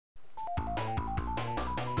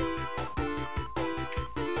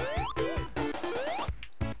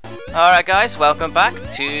Alright guys, welcome back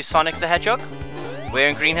to Sonic the Hedgehog. We're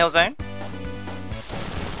in Green Hill Zone.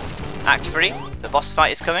 Act 3, the boss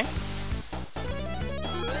fight is coming.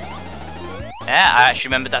 Yeah, I actually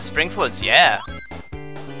remembered that Spring Floods, yeah.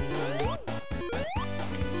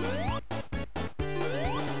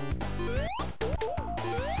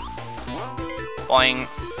 Boing.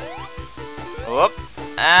 Whoop.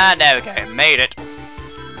 And there we go, made it.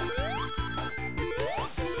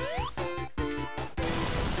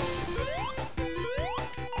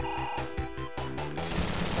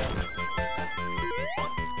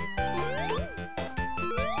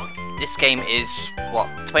 This game is, what,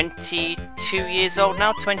 22 years old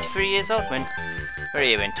now? 23 years old? Where are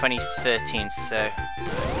you in? 2013, so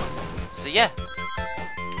yeah.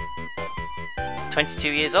 22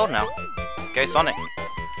 years old now. Go Sonic.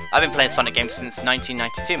 I've been playing Sonic games since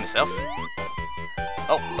 1992 myself.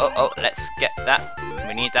 Oh, let's get that.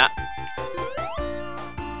 We need that.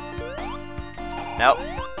 Nope.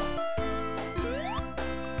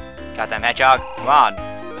 Goddamn Hedgehog, come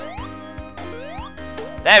on.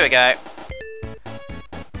 There we go.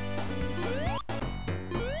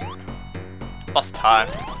 Boss time.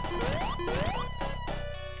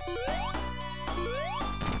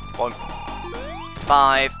 1,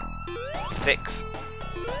 5, 6,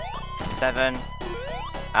 7,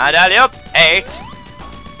 and alley up 8.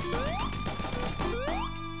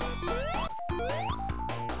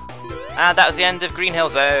 And that was the end of Green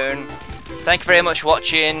Hill Zone. Thank you very much for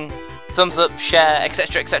watching. Thumbs up, share,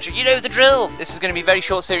 etc, etc. You know the drill! This is going to be a very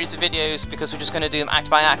short series of videos because we're just going to do them act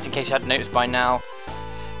by act in case you hadn't noticed by now.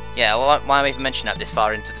 Yeah, well, why am I even mentioning that this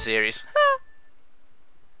far into the series?